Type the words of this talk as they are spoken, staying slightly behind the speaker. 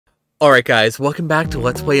Alright guys, welcome back to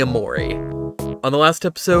Let's Play Omori. On the last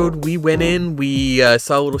episode, we went in, we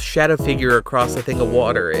saw a little shadow figure across a thing of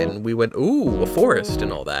water, and we went, ooh, a forest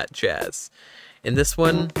and all that jazz. In this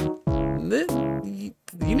one, you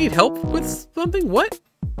need help with something? What?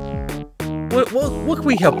 What can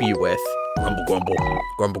we help you with? Grumble, grumble,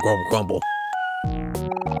 grumble, grumble, grumble.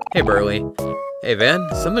 Hey, Burley. Hey, Van,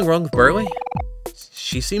 something wrong with Burley?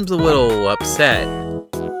 She seems a little upset.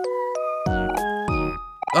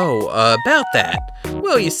 Oh, about that.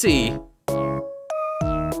 Well, you see...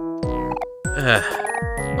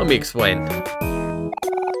 let me explain.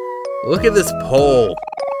 Look at this pole.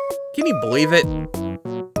 Can you believe it?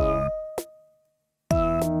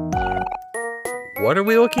 What are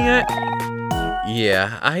we looking at?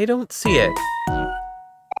 Yeah, I don't see it.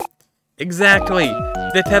 Exactly.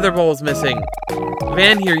 The tether ball is missing.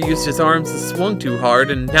 Van here used his arms and swung too hard,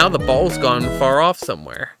 and now the ball's gone far off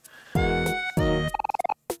somewhere.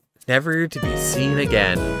 Never to be seen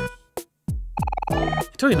again. I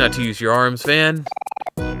told you not to use your arms, Van.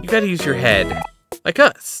 You gotta use your head. Like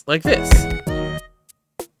us. Like this.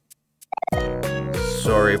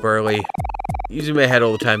 Sorry, Burley. Using my head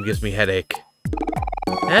all the time gives me a headache.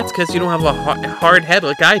 That's because you don't have a hard head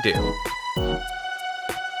like I do.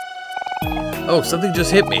 Oh, something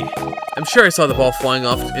just hit me. I'm sure I saw the ball flying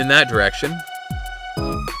off in that direction.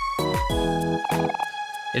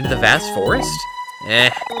 Into the vast forest?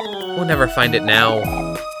 We'll never find it now.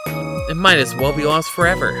 It might as well be lost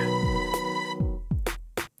forever.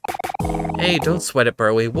 Hey, don't sweat it,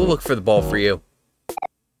 Burley. We'll look for the ball for you.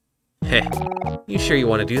 Heh. You sure you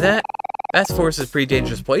want to do that? Vast forest is a pretty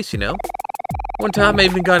dangerous place, you know. One time I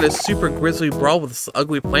even got a super grisly brawl with this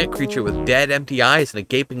ugly plant creature with dead, empty eyes and a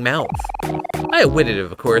gaping mouth. I outwitted it,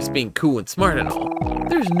 of course, being cool and smart and all.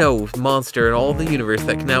 There's no monster in all the universe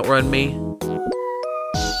that can outrun me.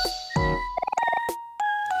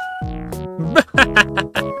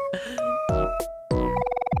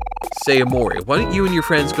 Say, Omori, why don't you and your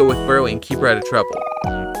friends go with Burley and keep her out of trouble?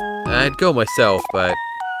 I'd go myself, but...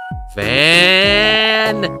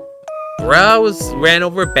 Van! Bros ran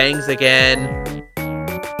over bangs again.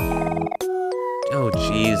 Oh,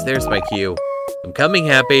 jeez, there's my cue. I'm coming,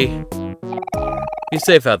 Happy. Be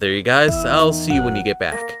safe out there, you guys. I'll see you when you get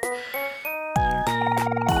back.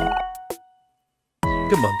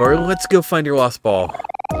 Come on, Burley, let's go find your lost ball.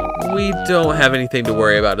 We don't have anything to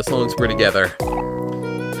worry about as long as we're together.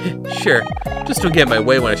 Sure, just don't get in my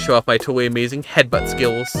way when I show off my totally amazing headbutt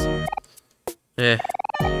skills.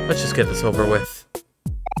 Let's just get this over with.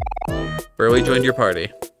 Burley joined your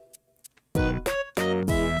party.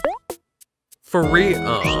 For real?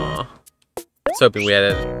 Aww. I was hoping we had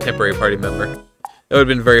a temporary party member. It would have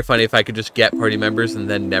been very funny if I could just get party members and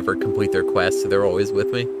then never complete their quests so they're always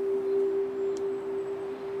with me.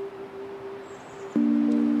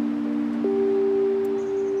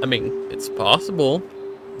 I mean, it's possible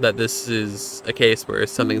that this is a case where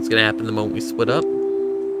something's gonna happen the moment we split up.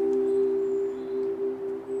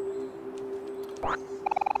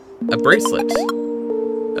 A bracelet.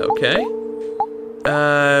 Okay.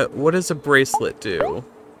 What does a bracelet do?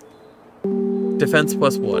 Defense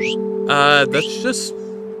 +1. That's just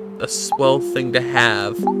a swell thing to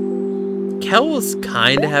have. Kel was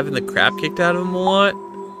kinda having the crap kicked out of him a lot.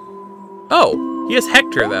 Oh, he has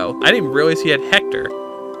Hector though. I didn't realize he had Hector.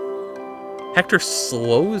 Hector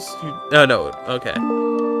slows you? Oh, no, okay.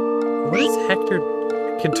 What is Hector?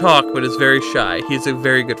 Can talk, but is very shy. He's a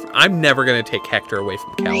very good... I'm never going to take Hector away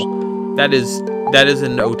from Kel. That is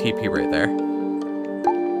an OTP right there.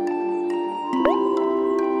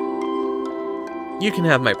 You can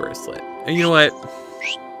have my bracelet. And you know what?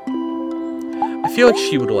 I feel like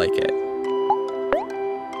she would like it.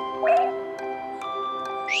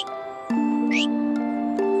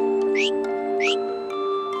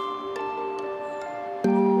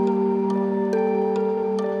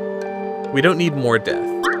 We don't need more death.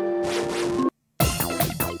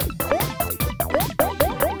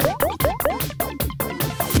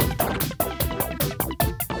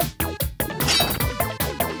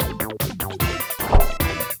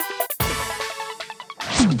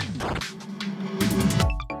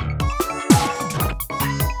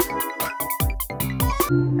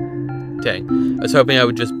 Dang. I was hoping I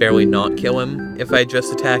would just barely not kill him if I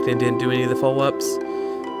just attacked and didn't do any of the follow-ups.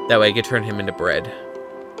 That way I could turn him into bread.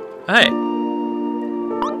 Hi.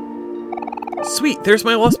 Sweet, there's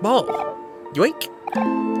my lost ball. Yoink.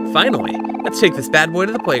 Finally, let's take this bad boy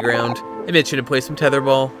to the playground. I mentioned to play some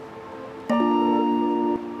tetherball.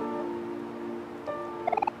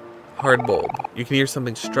 Hard bulb. You can hear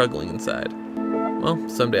something struggling inside. Well,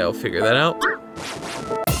 someday I'll figure that out.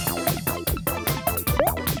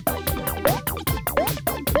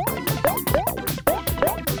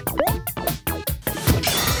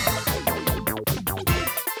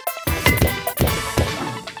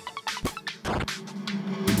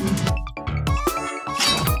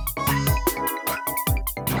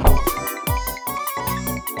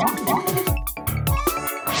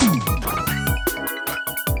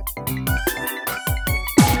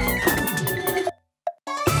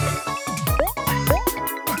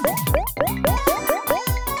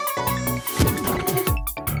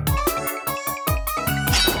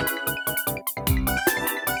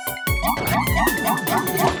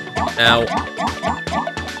 Ow.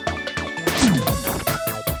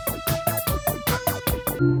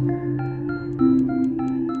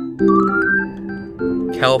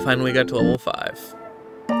 Cal finally got to level 5.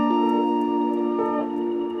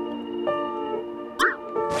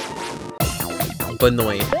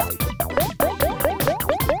 Annoying.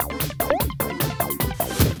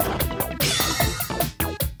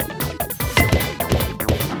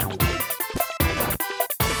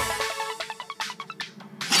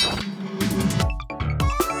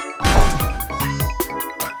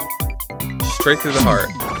 Straight through the heart.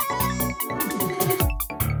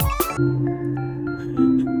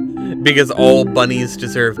 Because all bunnies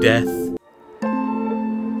deserve death.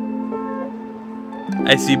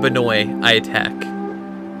 I see Benoy. I attack.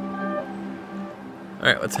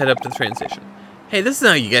 Alright, let's head up to the train station. Hey, this is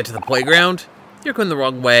how you get to the playground. You're going the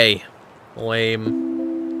wrong way.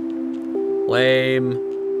 Lame. Lame.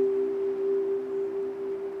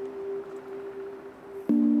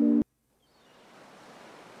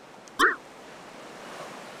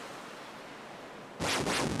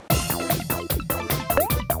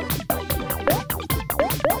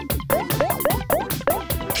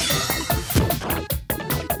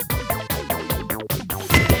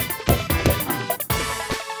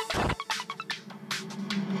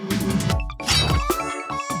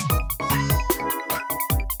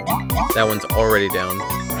 That one's already down.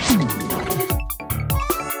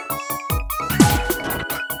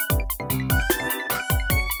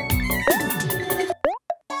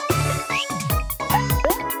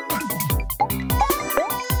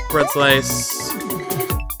 Bread slice.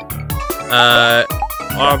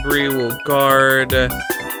 Aubrey will guard.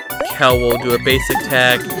 Cal will do a basic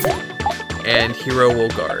attack. And Hero will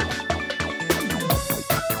guard.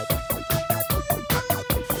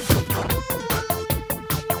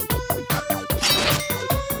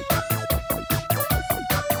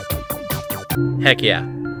 Heck yeah.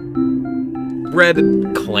 Bread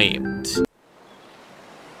claimed.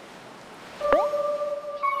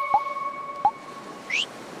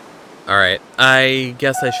 Alright, I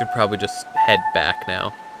guess I should probably just head back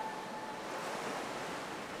now.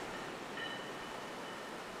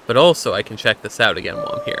 But also, I can check this out again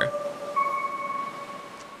while I'm here.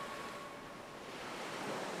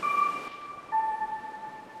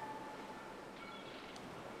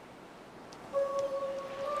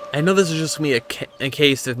 I know this is just me a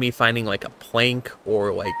case of me finding like a plank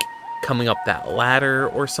or like coming up that ladder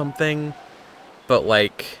or something, but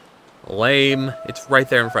like lame. It's right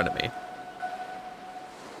there in front of me.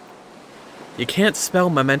 You can't spell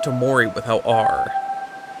Memento Mori without R.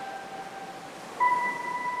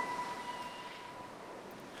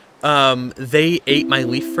 They ate my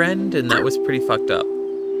leaf friend, and that was pretty fucked up.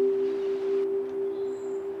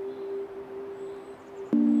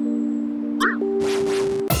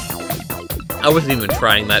 I wasn't even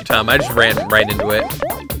trying that time. I just ran right into it.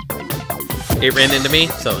 It ran into me?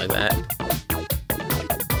 Something like that.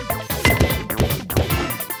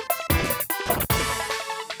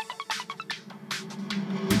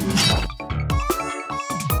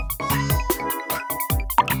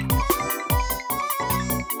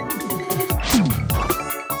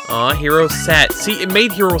 Aw, Hero's sad. See, it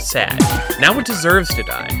made Hero sad. Now it deserves to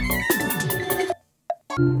die.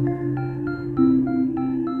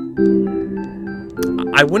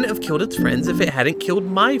 I wouldn't have killed its friends if it hadn't killed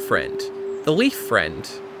my friend. The leaf friend.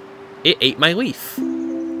 It ate my leaf.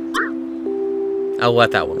 I'll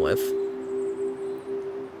let that one live.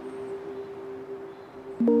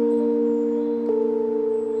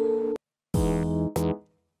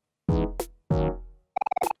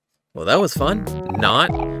 Well, that was fun.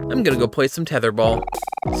 Not. I'm gonna go play some tetherball.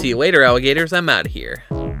 See you later, alligators. I'm out of here.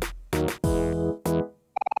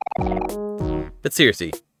 But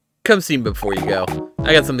seriously, come see me before you go.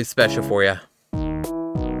 I got something special for you.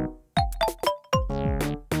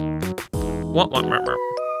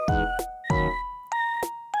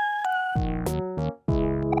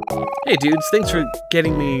 Hey dudes, thanks for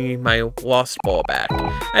getting me my lost ball back.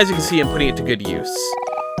 As you can see, I'm putting it to good use.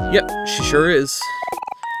 Yep, she sure is.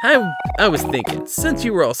 I was thinking, since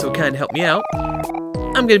you were all so kind to help me out,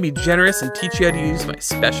 I'm gonna be generous and teach you how to use my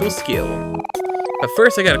special skill. But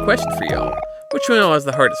first, I got a question for y'all. Which one of y'all has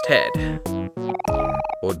the hardest head?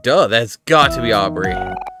 Well, duh, that's got to be Aubrey.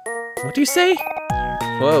 What do you say?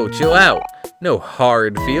 Whoa, chill out. No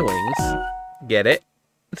hard feelings. Get it?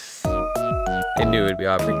 I knew it'd be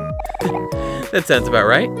Aubrey. That sounds about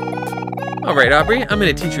right. Alright, Aubrey, I'm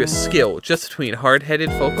gonna teach you a skill just between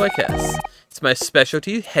hard-headed folk like us. It's my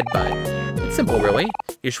specialty, headbutt. It's simple, really.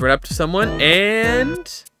 You just run up to someone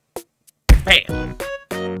and... bam!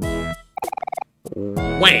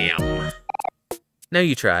 Wham! Now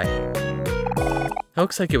you try. That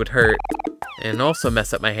looks like it would hurt. And also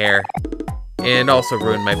mess up my hair. And also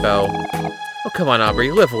ruin my bow. Oh, come on, Aubrey,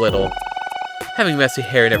 live a little. Having messy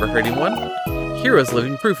hair never hurt anyone. Hero's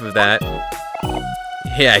living proof of that.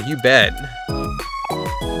 Yeah, you bet.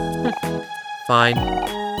 Fine.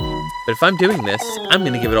 But if I'm doing this, I'm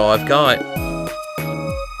gonna give it all I've got.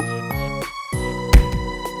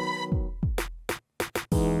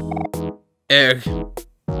 Ugh.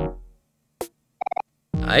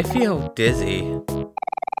 I feel dizzy.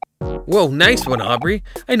 Whoa, nice one, Aubrey.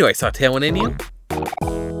 I knew I saw talent in you.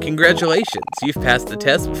 Congratulations, you've passed the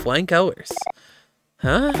test with flying colors.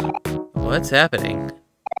 Huh? What's happening?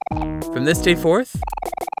 From this day forth,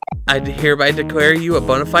 I hereby declare you a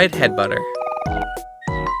bona fide headbutter.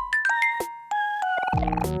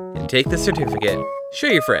 And take the certificate. Show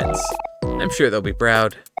your friends. I'm sure they'll be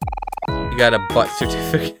proud. You got a butt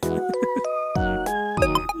certificate.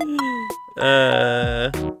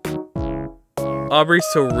 Aubrey's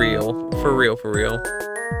so real. For real, for real.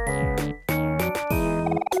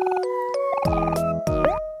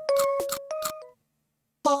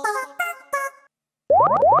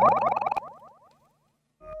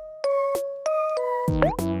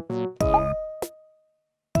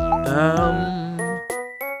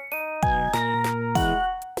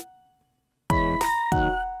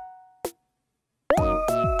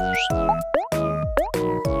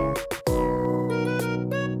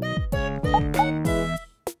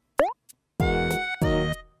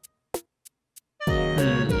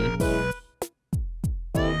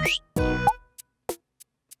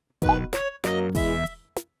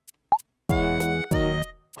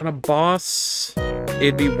 On a boss,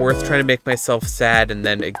 it'd be worth trying to make myself sad and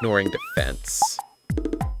then ignoring defense.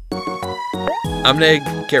 I'm gonna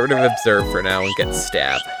get rid of Observe for now and get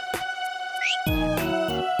Stab.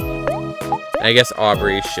 I guess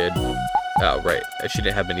Aubrey should... Oh, right. She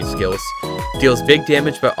didn't have many skills. Deals big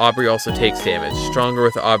damage, but Aubrey also takes damage. Stronger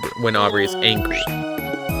with when Aubrey is angry.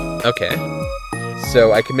 Okay.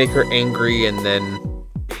 So I can make her angry and then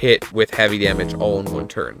hit with heavy damage all in one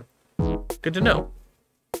turn. Good to know.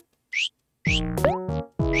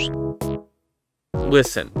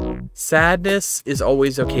 Listen, sadness is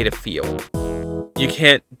always okay to feel. You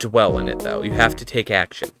can't dwell in it, though. You have to take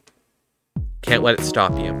action. Can't let it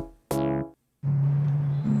stop you.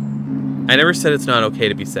 I never said it's not okay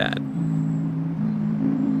to be sad.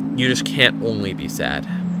 You just can't only be sad.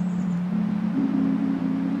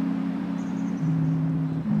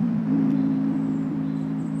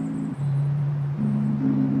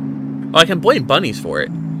 Oh, I can blame bunnies for it.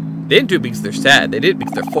 They didn't do it because they're sad. They did it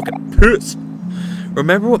because they're fucking pissed.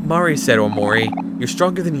 Remember what Mari said, Omori. You're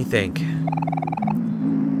stronger than you think.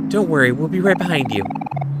 Don't worry, we'll be right behind you.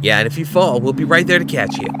 Yeah, and if you fall, we'll be right there to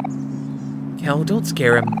catch you. Cal, don't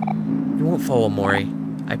scare him. You won't fall, Omori.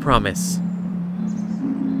 I promise.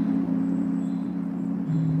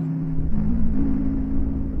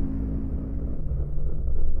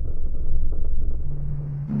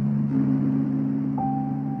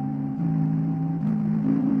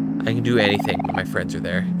 I can do anything when my friends are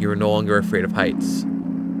there. You are no longer afraid of heights.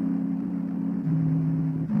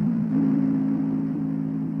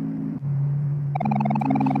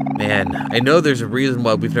 Man, I know there's a reason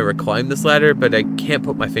why we've never climbed this ladder, but I can't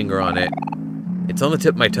put my finger on it. It's on the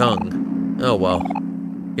tip of my tongue. Oh well.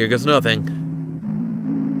 Here goes nothing.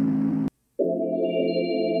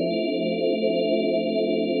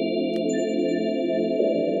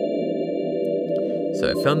 So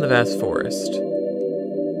I found the vast forest.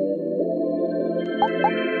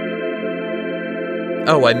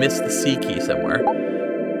 Oh, I missed the C key somewhere.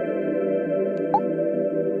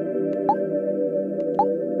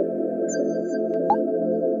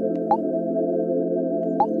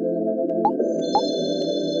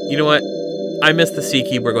 You know what? I missed the C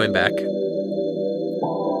key. We're going back.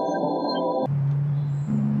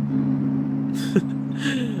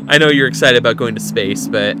 I know you're excited about going to space,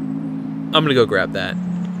 but I'm gonna go grab that.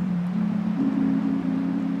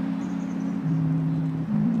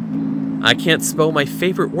 I can't spell my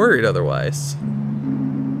favorite word otherwise.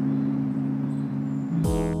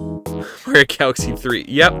 Mario Galaxy 3.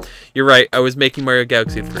 Yep, you're right. I was making Mario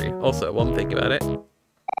Galaxy 3. Also, while I'm thinking about it.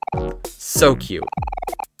 So cute.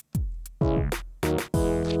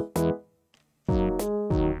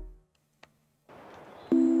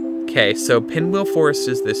 Okay, so Pinwheel Forest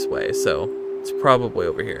is this way, so it's probably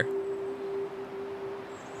over here.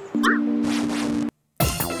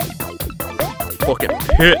 Fucking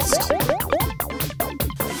pissed.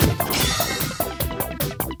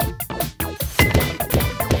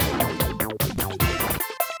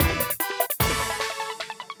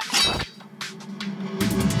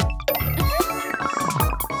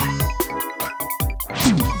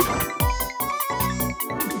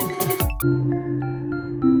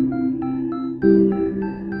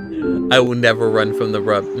 I will never run from the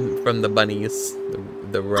bunnies.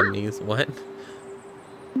 The rummies. What?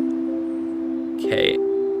 Okay.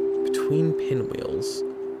 Between pinwheels.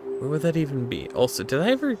 Where would that even be? Also, did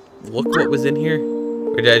I ever look what was in here?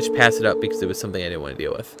 Or did I just pass it up because it was something I didn't want to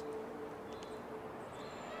deal with?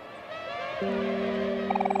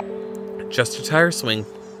 Just a tire swing.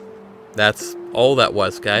 That's all that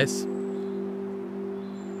was, guys.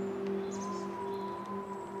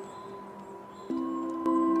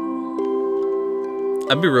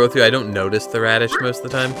 I'll be real with you, I don't notice the radish most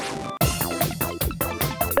of the time.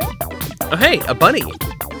 Oh hey, a bunny!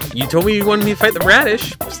 You told me you wanted me to fight the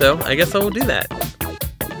radish, so I guess I will do that.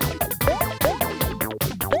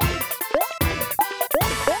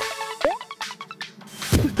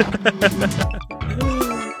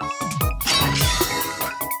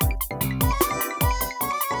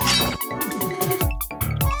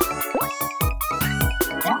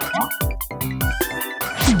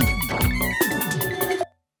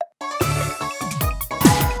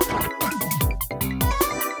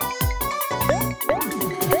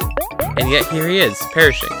 And yet here he is,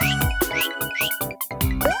 perishing.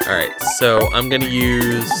 Alright, so I'm gonna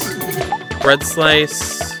use bread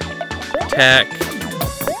slice, tack,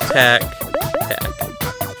 tack, tack.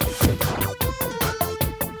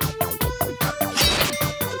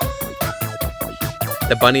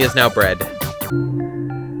 The bunny is now bread.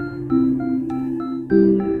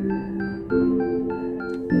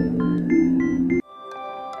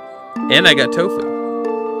 And I got tofu.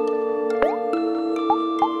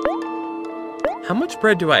 How much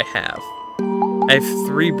bread do I have? I have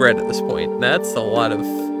 3 bread at this point. That's a lot of...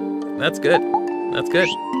 That's good. That's good.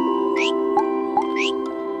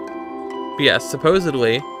 But yeah,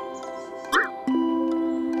 supposedly...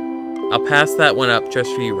 I'll pass that one up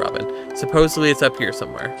just for you, Robin. Supposedly it's up here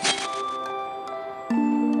somewhere.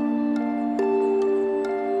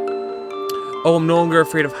 Oh, I'm no longer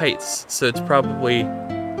afraid of heights, so it's probably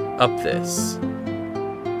up this.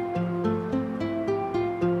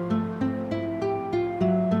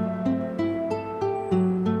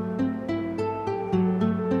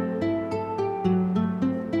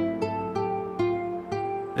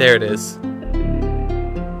 There it is.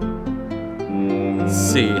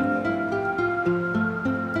 C.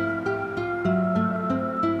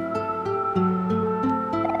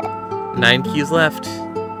 Nine keys left,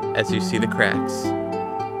 as you see the cracks.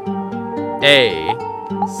 A,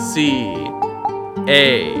 C,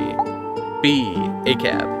 A, B, A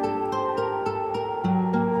cab.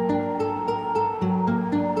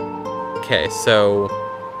 Okay, so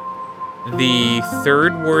the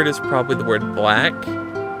third word is probably the word black.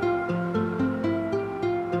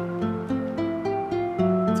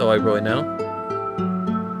 That's all I really know.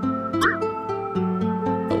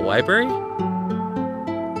 The library?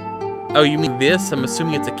 Oh, you mean this? I'm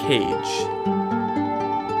assuming it's a cage.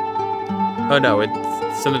 Oh no,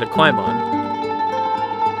 it's something to climb on.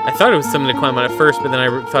 I thought it was something to climb on at first, but then I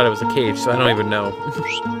thought it was a cage, so I don't even know.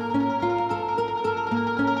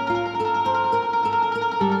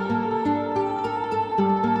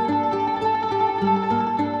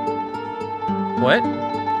 What?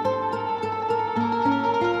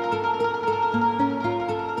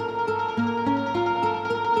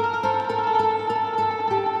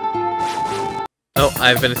 Oh,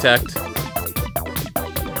 I've been attacked.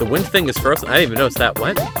 The wind thing is frozen. I didn't even notice that.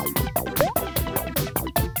 What?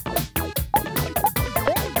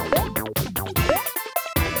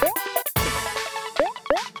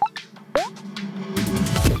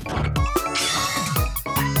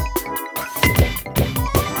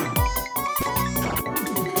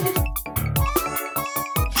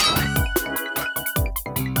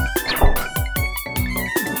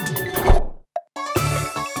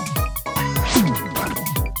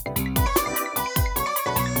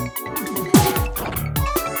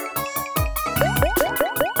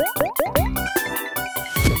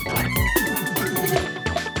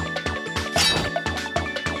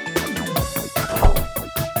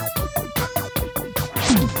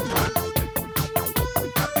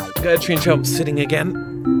 Gotta change how I'm sitting again.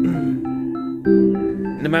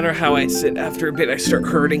 No matter how I sit, after a bit I start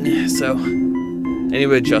hurting, so I need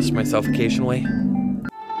to adjust myself occasionally.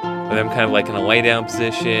 Whether I'm kind of like in a lay down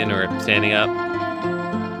position or standing up.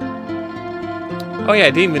 Oh yeah,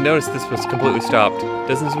 I didn't even notice this was completely stopped.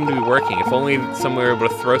 Doesn't seem to be working. If only someone were able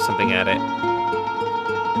to throw something at it.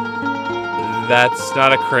 That's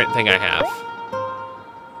not a current thing I have.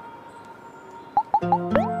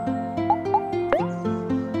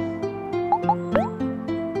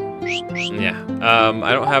 Yeah,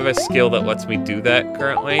 I don't have a skill that lets me do that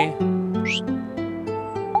currently.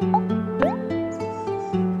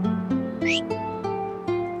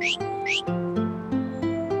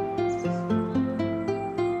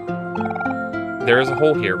 There is a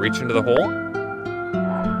hole here. Reach into the hole.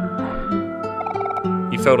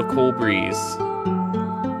 You felt a cool breeze.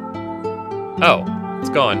 Oh, it's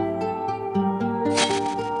gone.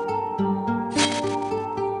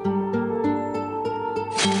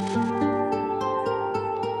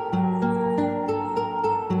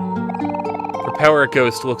 For power, a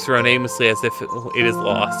ghost looks around aimlessly as if it is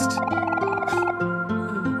lost.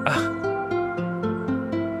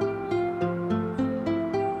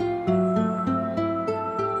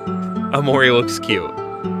 Omori looks cute.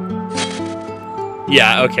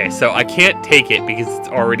 Yeah, okay, so I can't take it because it's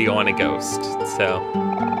already on a ghost, so...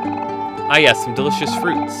 Ah yes, some delicious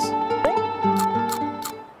fruits.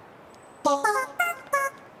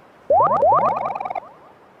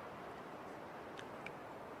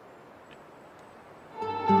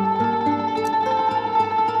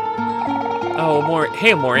 Oh, Omori.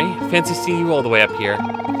 Hey, Omori. Fancy seeing you all the way up here.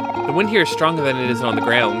 The wind here is stronger than it is on the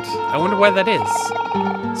ground. I wonder why that is.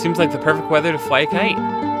 Seems like the perfect weather to fly a kite.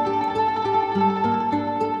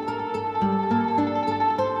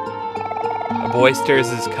 A boy stares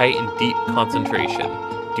at his kite in deep concentration.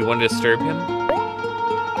 Do you want to disturb him?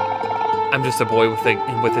 I'm just a boy with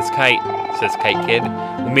his kite, says Kite Kid.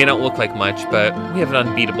 We may not look like much, but we have an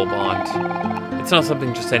unbeatable bond. It's not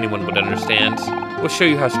something just anyone would understand. We'll show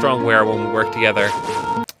you how strong we are when we work together.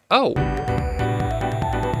 Oh.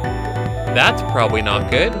 That's probably not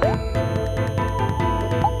good.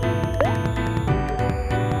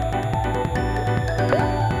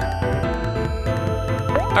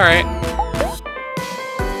 Alright.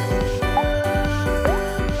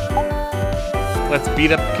 Let's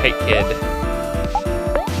beat up Kite Kid.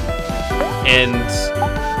 And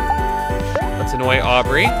let's annoy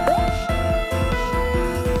Aubrey.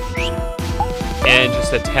 And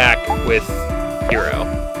just attack with Hero.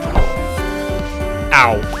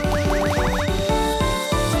 Ow.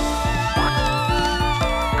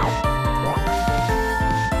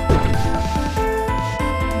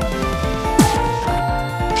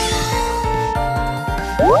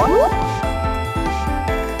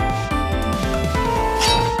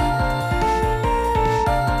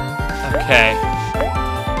 Okay.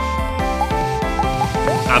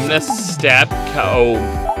 I'm gonna stab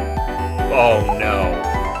Oh no.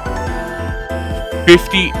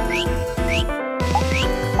 50.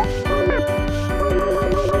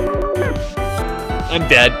 I'm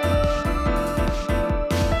dead.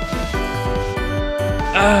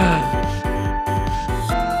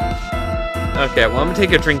 Okay, well, I'm gonna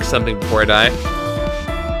take a drink of something before I die.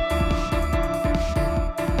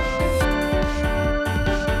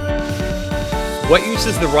 What use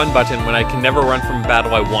is the run button when I can never run from a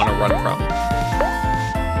battle I want to run from?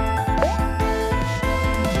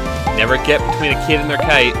 Never get between a kid and their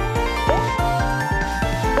kite.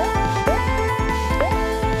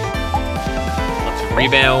 Let's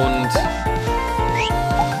rebound.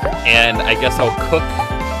 And I guess I'll cook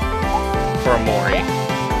for Omori.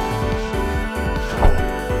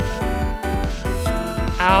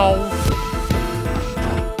 Ow.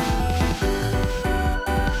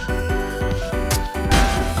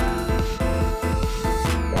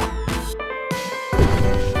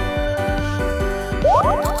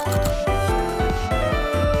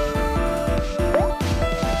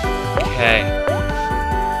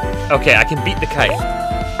 Okay, I can beat the kite.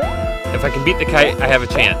 If I can beat the kite, I have a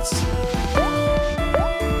chance.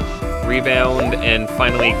 Rebound and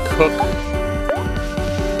finally cook.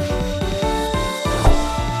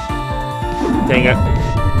 Dang it.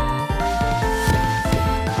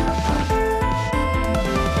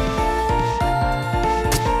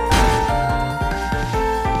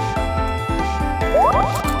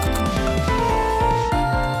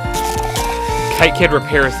 Kite Kid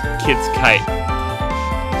repairs Kid's kite.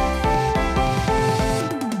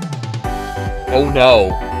 Oh no.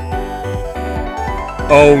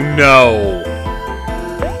 Oh no.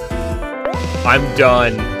 I'm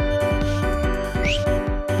done.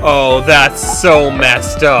 Oh, that's so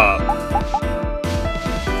messed up.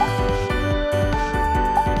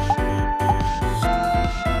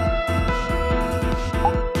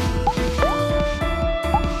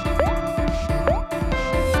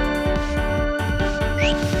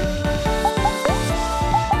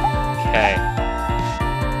 Okay.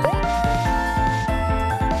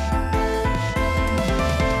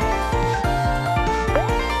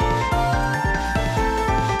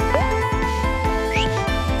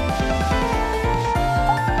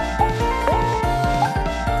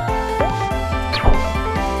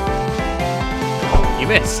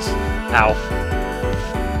 Missed. Ow.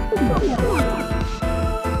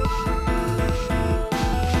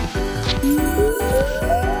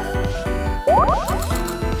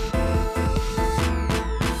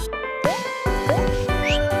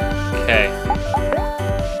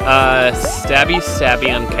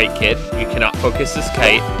 Stabby on Kite Kid. You cannot focus this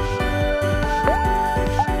kite.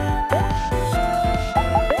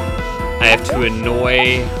 I have to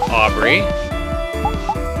annoy Aubrey.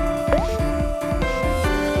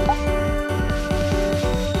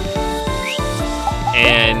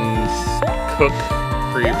 And cook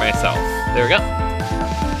for myself. There we go.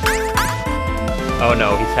 Oh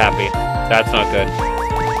no, he's happy. That's not good.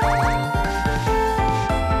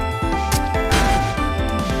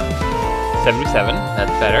 $77,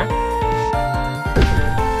 that's better.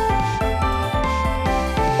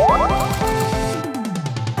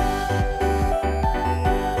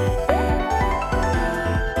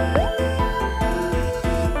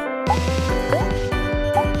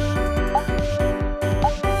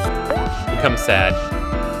 Become sad.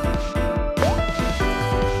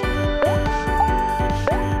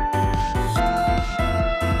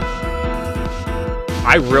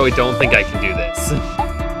 I really don't think I can do this.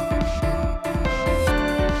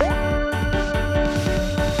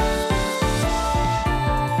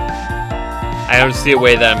 I don't see a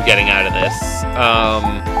way that I'm getting out of this.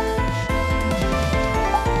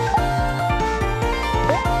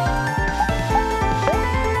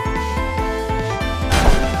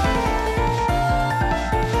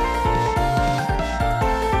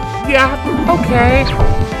 Yeah, okay.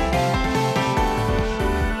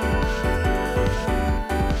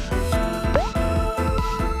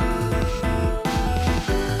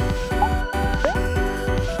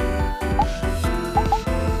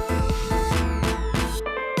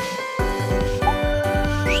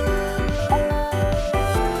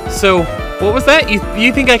 So, what was that?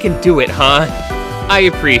 You think I can do it, huh? I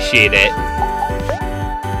appreciate it.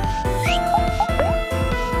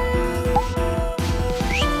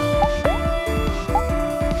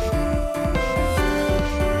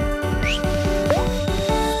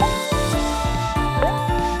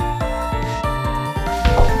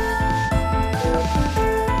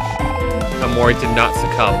 Omori did not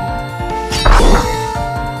succumb.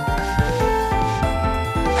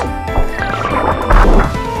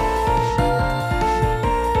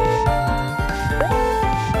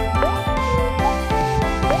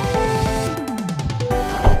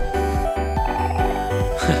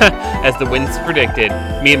 As the winds predicted,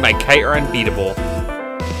 me and my kite are unbeatable.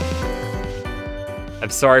 I'm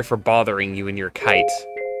sorry for bothering you and your kite.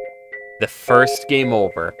 The first game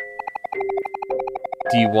over.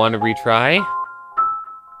 Do you want to retry?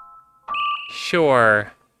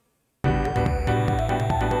 Sure.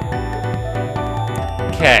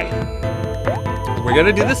 Okay. We're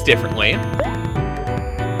gonna do this differently.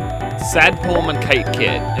 Sad poem on Kite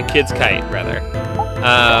Kid. A kid's kite, rather.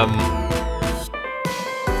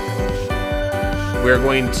 We're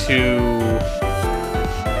going to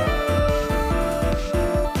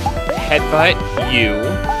headbutt you,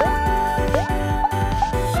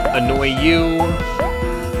 annoy you,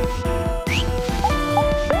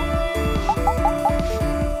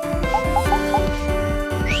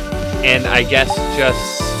 and I guess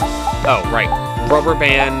just, oh, right, rubber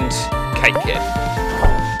band Kite Kid.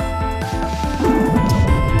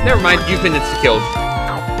 Never mind, you've been insta-killed.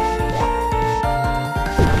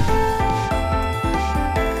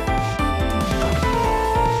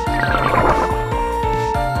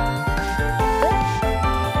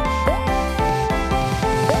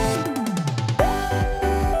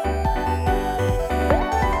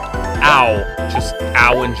 Ow. Just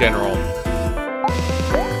ow in general.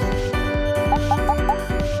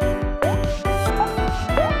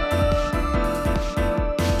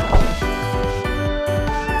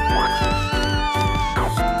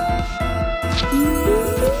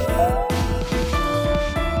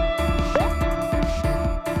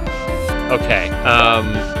 Okay,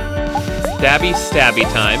 stabby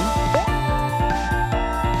time.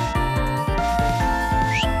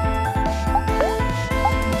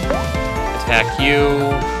 Attack you.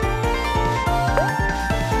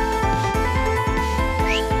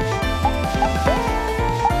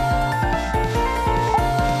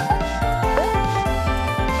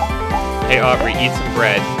 Hey Aubrey, eat some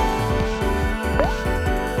bread.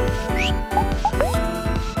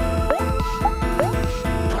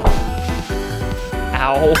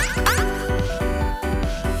 Ow.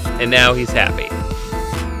 And now he's happy.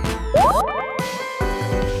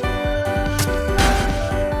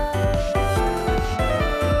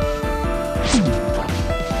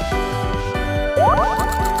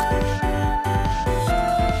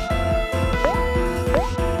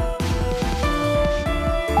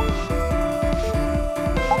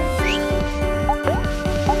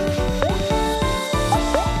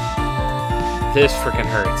 This freaking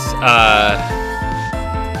hurts.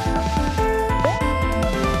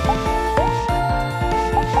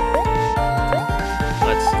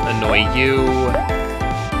 annoy you.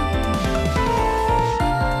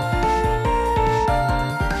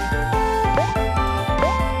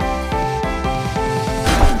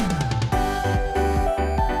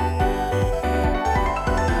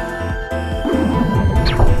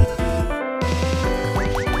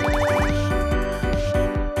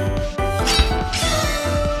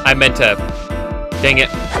 I meant to... Dang it.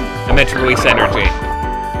 I meant to release energy.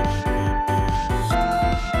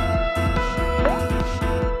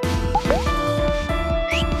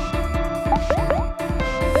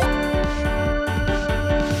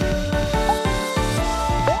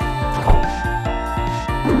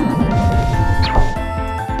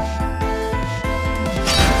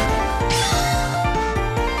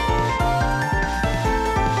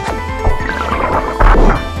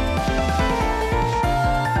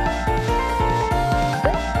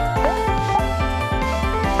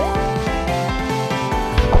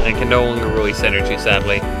 No longer release energy,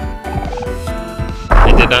 sadly.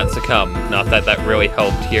 It did not succumb. Not that that really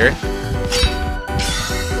helped here.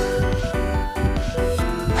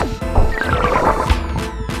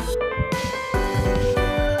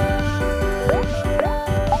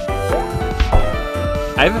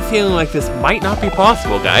 I have a feeling like this might not be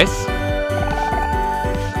possible, guys.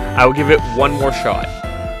 I will give it one more shot.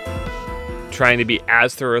 Trying to be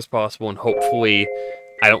as thorough as possible, and hopefully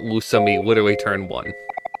I don't lose somebody literally turn one.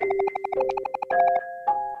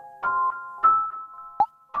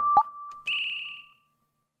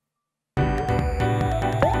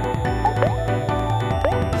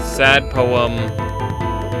 Sad poem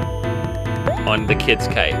on the kid's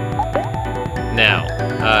kite. Now,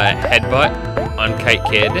 headbutt on Kite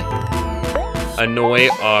Kid. Annoy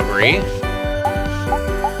Aubrey.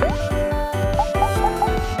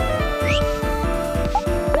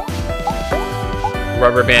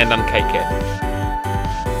 Rubber band on Kite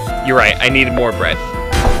Kid. You're right, I needed more bread.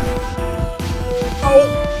 Oh!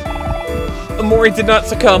 Omori did not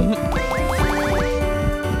succumb.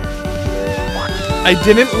 I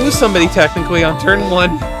didn't lose somebody technically on turn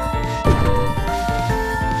one.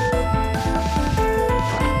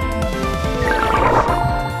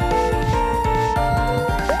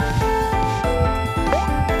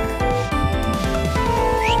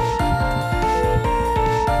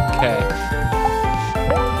 Okay.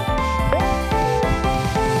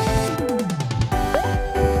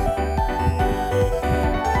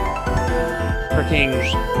 Freaking...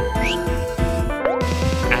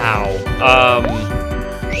 Ow.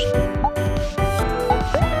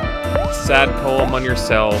 Sad poem on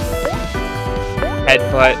yourself.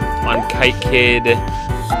 Headbutt on Kite Kid.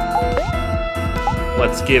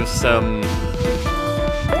 Let's give some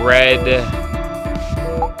bread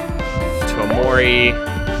to Omori.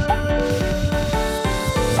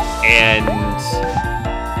 And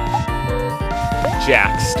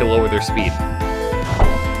Jax to lower their speed.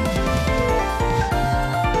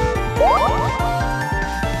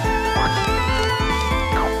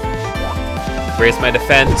 Raise my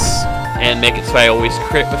defense, and make it so I always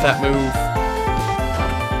crit with that move.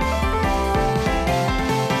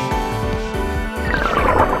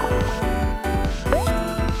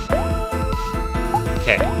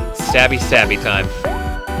 Okay, stabby stabby time.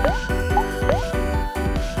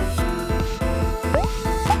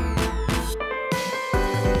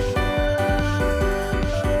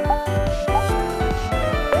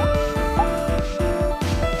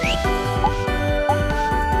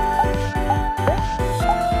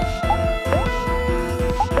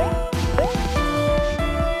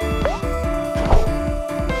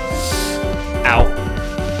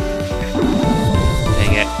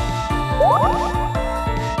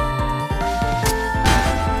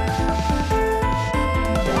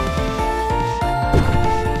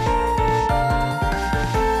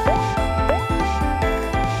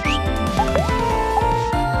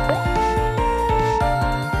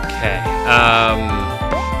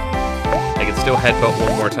 I can still headbutt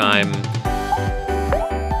one more time.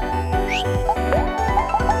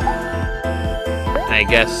 I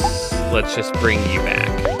guess let's just bring you back.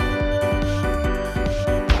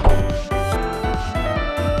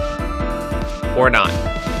 Or not.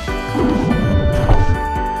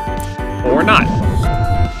 Or not.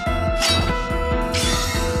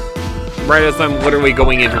 Right as I'm literally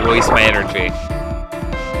going in to release my energy.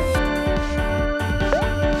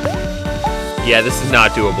 Yeah, this is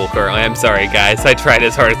not doable currently. I'm sorry, guys. I tried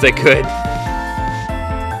as hard as I could.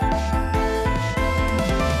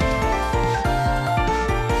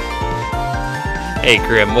 Hey,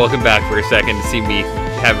 Grim, welcome back for a second to see me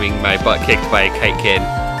having my butt kicked by a Kite Kid.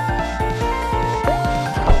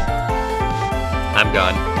 I'm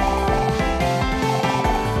gone.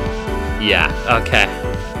 Yeah, okay.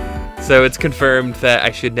 So it's confirmed that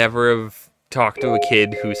I should never have talked to a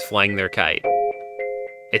kid who's flying their kite.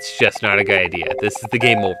 It's just not a good idea. This is the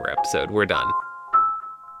game over episode. We're done.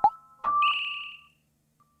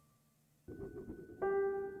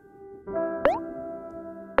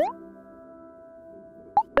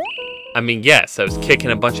 I mean, yes, I was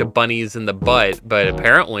kicking a bunch of bunnies in the butt, but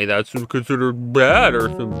apparently that's considered bad or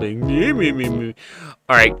something.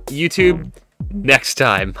 Alright, YouTube, next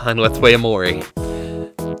time on Let's Play Omori.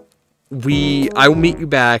 I will meet you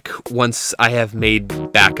back once I have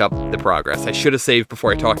made back up the progress. I should have saved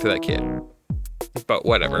before I talked to that kid. But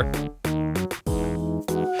whatever.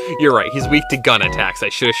 You're right, he's weak to gun attacks. I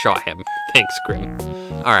should have shot him. Thanks, Grim.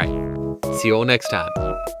 Alright, see you all next time.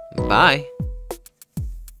 Bye.